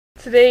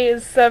Today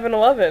is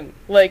 7-Eleven.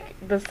 Like,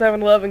 the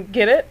 7-Eleven,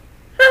 get it?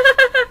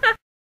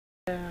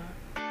 Yeah.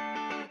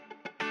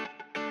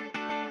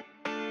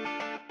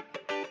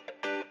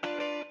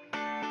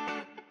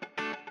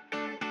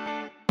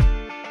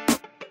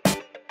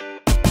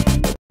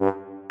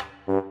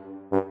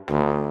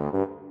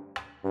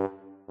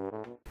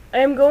 I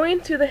am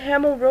going to the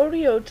Hamel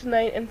Rodeo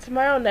tonight and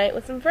tomorrow night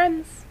with some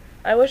friends.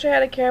 I wish I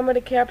had a camera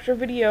to capture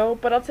video,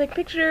 but I'll take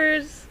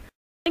pictures.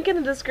 Link in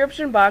the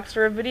description box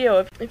for a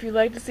video if you'd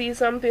like to see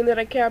something that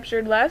I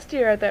captured last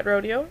year at that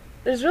rodeo.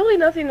 There's really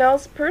nothing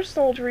else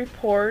personal to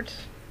report,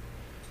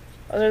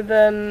 other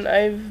than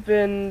I've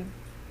been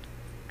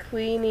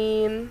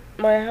cleaning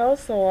my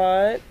house a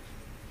lot.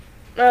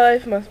 My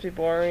life must be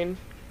boring.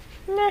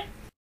 Nah.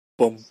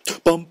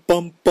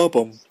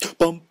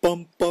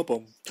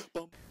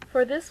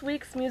 For this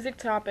week's music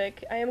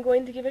topic, I am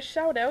going to give a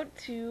shout out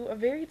to a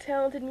very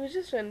talented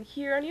musician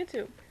here on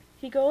YouTube.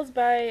 He goes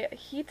by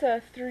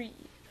Hita3,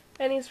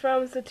 and he's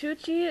from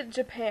Satuchi,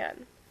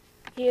 Japan.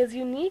 He is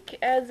unique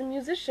as a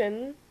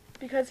musician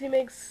because he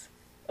makes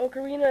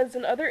ocarinas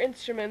and other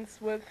instruments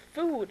with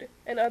food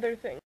and other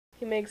things.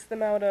 He makes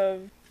them out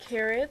of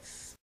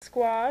carrots,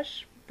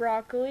 squash,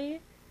 broccoli,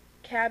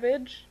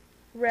 cabbage,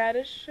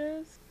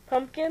 radishes,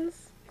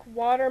 pumpkins,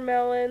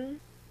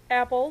 watermelon,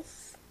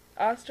 apples,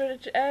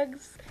 ostrich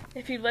eggs.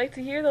 If you'd like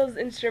to hear those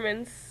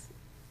instruments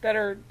that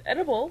are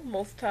edible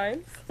most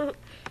times,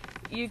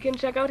 you can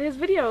check out his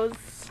videos.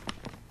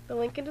 The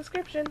link in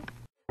description.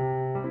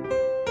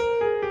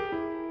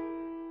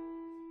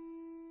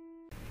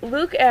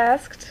 Luke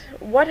asked,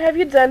 what have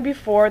you done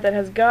before that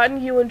has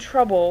gotten you in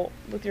trouble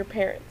with your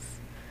parents?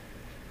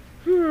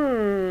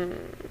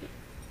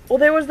 Well,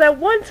 there was that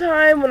one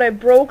time when I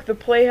broke the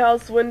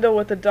playhouse window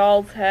with the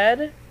doll's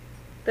head.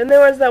 Then there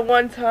was that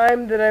one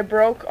time that I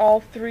broke all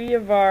 3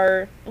 of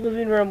our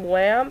living room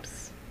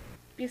lamps.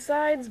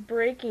 Besides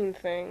breaking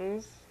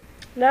things,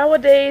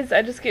 nowadays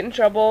I just get in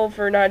trouble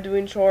for not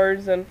doing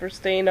chores and for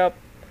staying up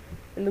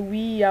in the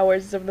wee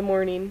hours of the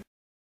morning.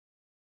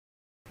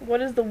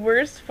 What is the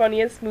worst,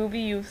 funniest movie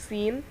you've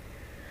seen?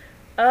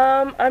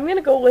 I'm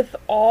gonna go with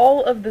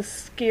all of the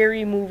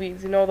scary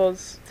movies. You know,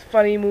 those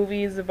funny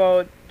movies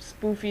about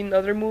spoofing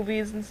other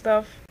movies and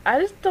stuff. I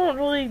just don't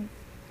really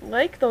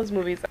like those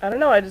movies. I don't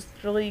know, I just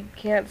really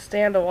can't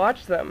stand to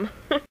watch them.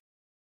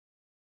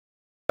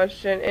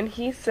 Question, and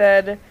he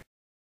said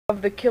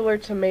of the Killer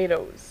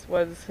Tomatoes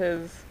was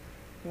his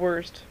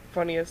worst,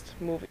 funniest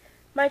movie.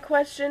 My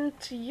question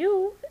to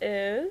you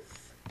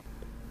is,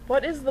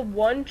 what is the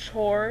one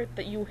chore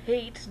that you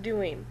hate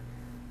doing?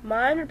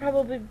 Mine would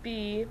probably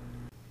be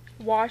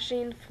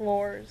washing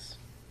floors.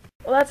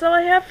 Well, that's all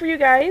I have for you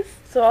guys,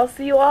 so I'll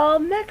see you all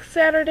next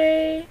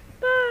Saturday.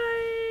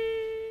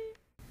 Bye!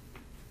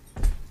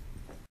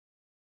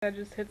 I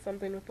just hit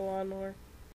something with the lawnmower.